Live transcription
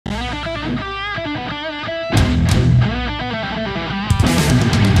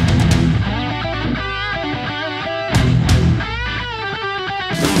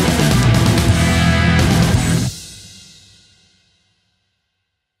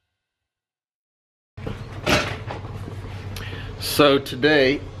So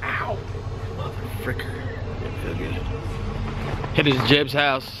today, ow, mother fricker, didn't feel good. Headed to Jeb's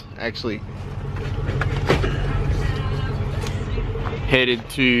house, actually. Headed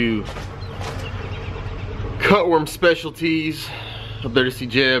to Cutworm Specialties, up there to see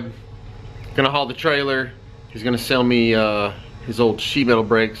Jeb. Gonna haul the trailer. He's gonna sell me his old sheet metal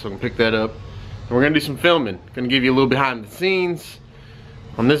brakes, so I can pick that up. And we're gonna do some filming. Gonna give you a little behind the scenes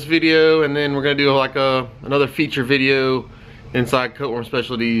on this video, and then we're gonna do like another feature video inside Cutworm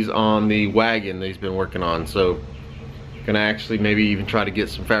Specialties on the wagon that he's been working on. So gonna actually maybe even try to get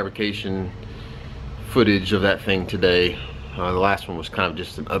some fabrication footage of that thing today. The last one was kind of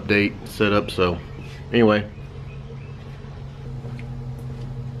just an update setup, so anyway.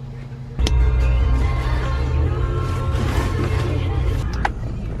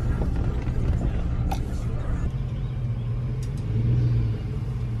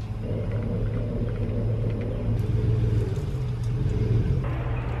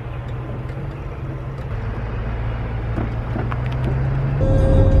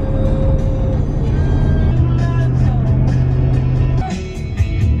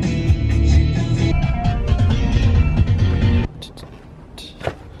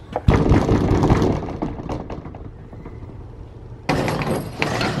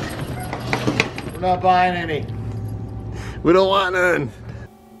 We're not buying any. We don't want none.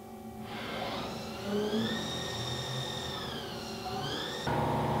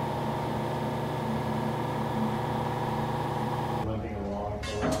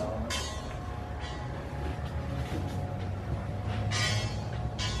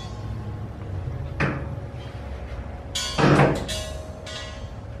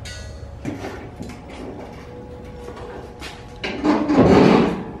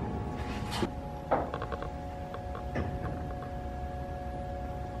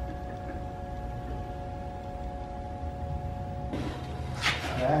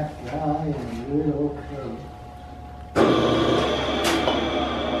 That guy is real cool.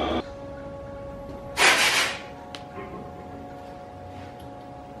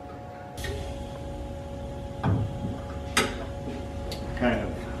 Kind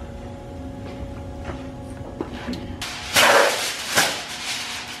of.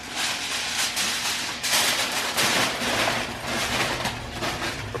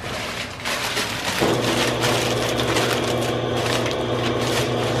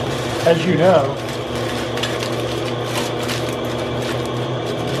 As you know,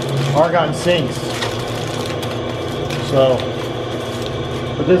 argon sinks. So,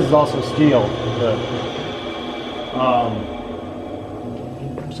 but this is also steel.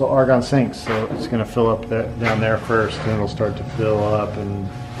 So argon sinks. So it's going to fill up down there first, and it'll start to fill up and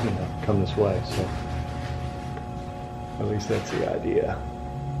come this way. So at least that's the idea.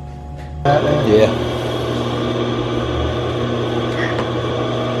 Yeah.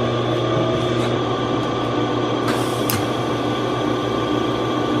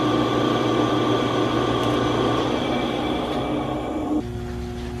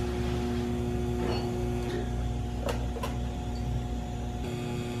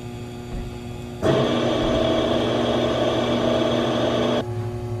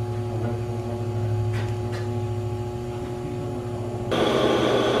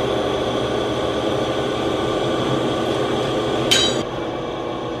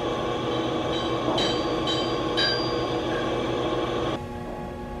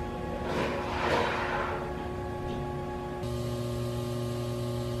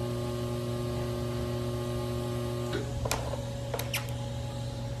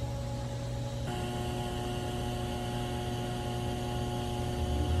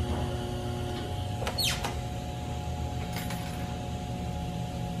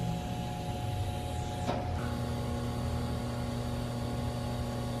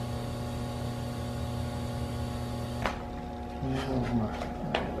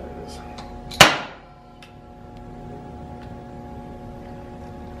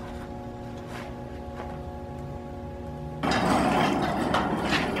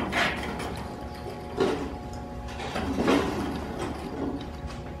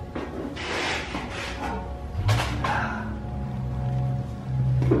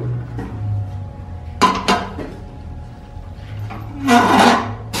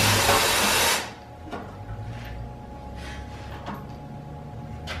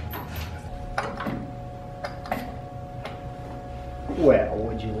 Well,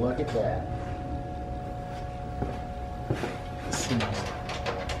 would you look at that?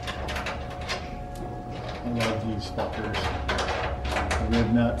 I love these fuckers. The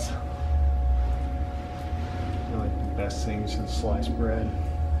rib nuts. They're like the best things in sliced bread.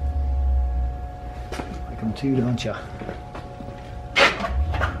 Like them too, don't ya?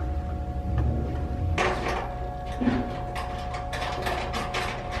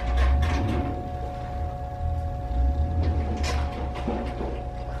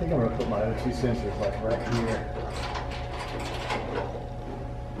 think I'm gonna put my O2 sensors like right here.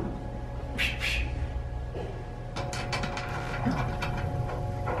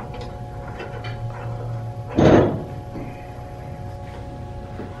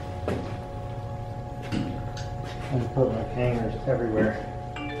 I'm gonna put my hangers everywhere.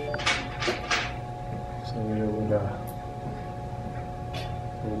 So it would,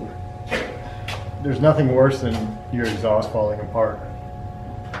 there's nothing worse than your exhaust falling apart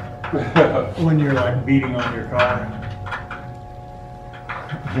when you're like beating on your car.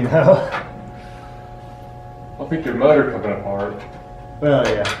 You know? I think your motor coming apart. Well,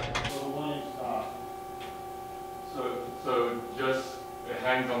 yeah. So just it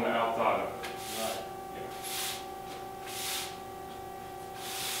hangs on the outside of it. Right.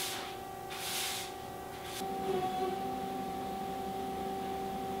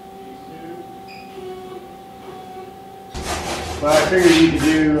 Well, I figured you could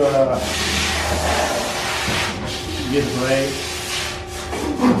do get a blade.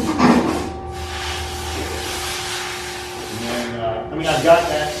 And then, I mean, I've got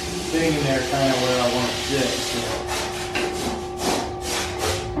that thing in there kind of where I want to sit. So.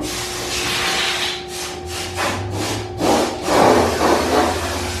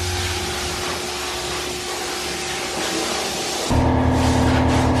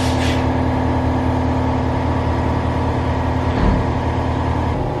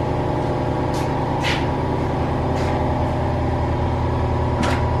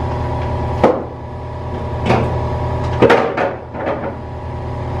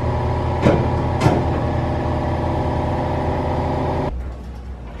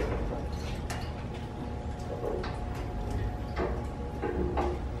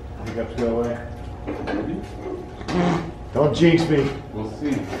 Hiccups go away. Don't jinx me. We'll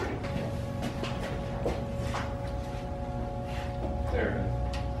see. There.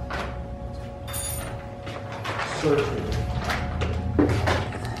 Searching.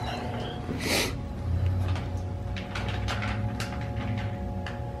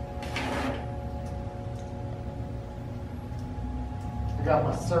 I got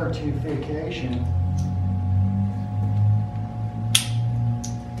my certification.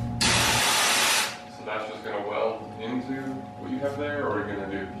 So that's just going to weld into what you have there, or are you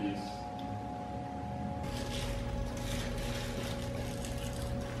going to do a piece?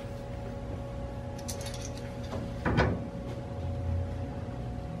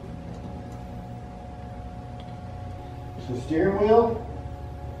 The steering wheel.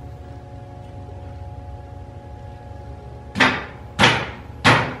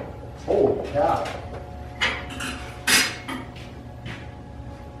 Holy cow.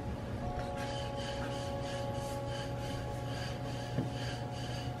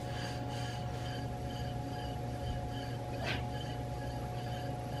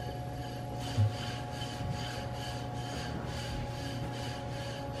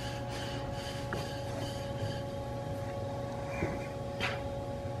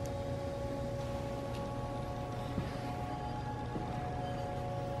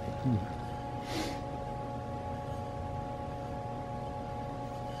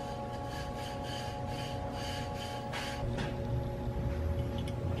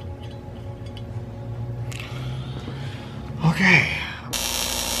 Okay.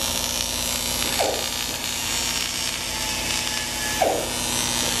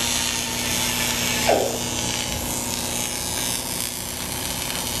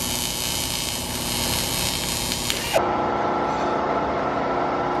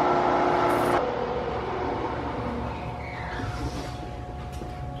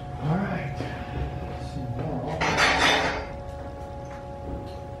 All right. So now,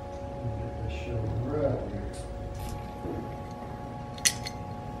 get this shoulder up here.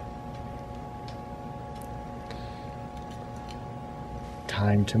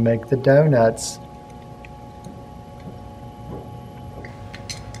 Time to make the donuts.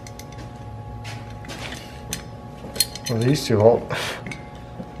 Well, these two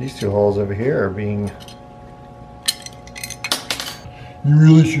holes over here are being. You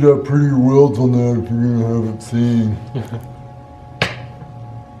really should have prettier welds on that if you're gonna have it seen.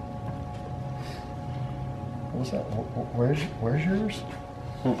 What's that? Where's yours?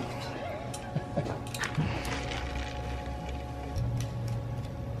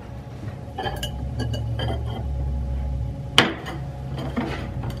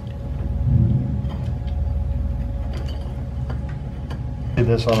 Did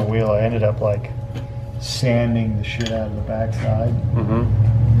this on a wheel. I ended up like sanding the shit out of the backside,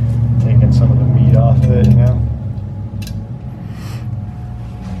 taking some of the meat off of it, you know.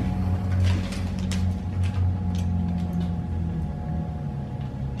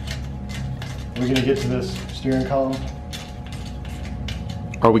 We're gonna get to this steering column.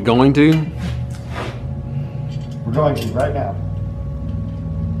 Are we going to? We're going to right now.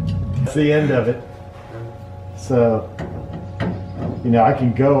 It's the end of it. So, you know, I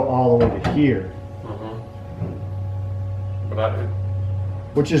can go all the way to here. But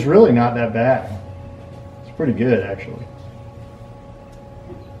which is really not that bad. It's pretty good, actually.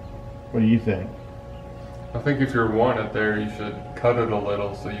 What do you think? I think if you're wanting it there, you should cut it a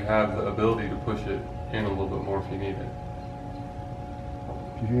little so you have the ability to push it in a little bit more if you need it.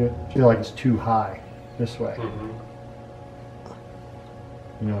 If you feel like it's too high this way. You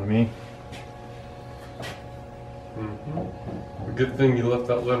know what I mean? A good thing you left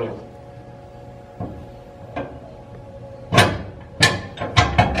that little.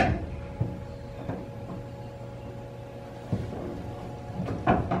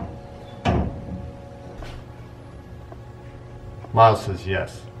 Miles says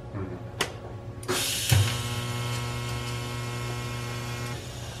yes.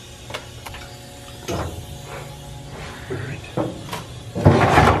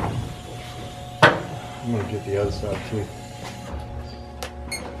 I'm gonna get the other side too.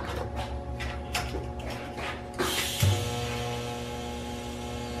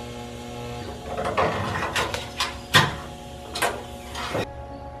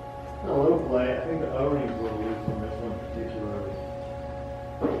 A little play. I think the O-ring's a little loose on this one particularly.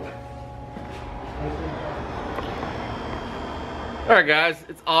 Alright guys,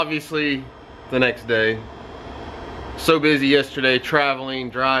 it's obviously the next day. So busy yesterday, traveling,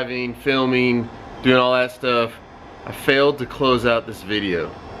 driving, filming, doing all that stuff. I failed to close out this video.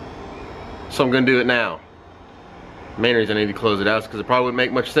 So I'm gonna do it now. The main reason I need to close it out is because it probably wouldn't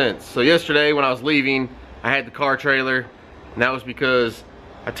make much sense. So yesterday when I was leaving, I had the car trailer, and that was because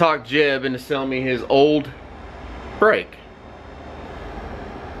I talked Jeb into selling me his old brake.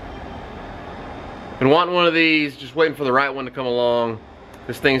 Been wanting one of these, just waiting for the right one to come along.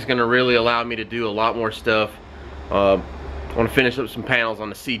 This thing's gonna really allow me to do a lot more stuff. I want to finish up some panels on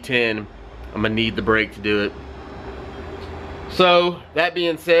the C10. I'm gonna need the brake to do it. So that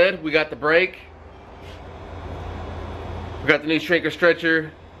being said, we got the brake, we got the new shrinker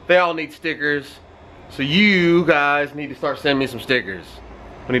stretcher. They all need stickers, so you guys need to start sending me some stickers.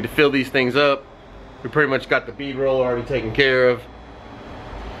 We need to fill these things up. We pretty much got the bead roll already taken care of.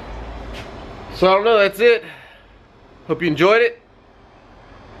 So I don't know, that's it. Hope you enjoyed it.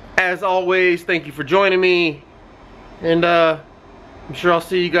 As always, thank you for joining me. And I'm sure I'll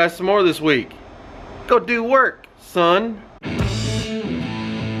see you guys some more this week. Go do work, son.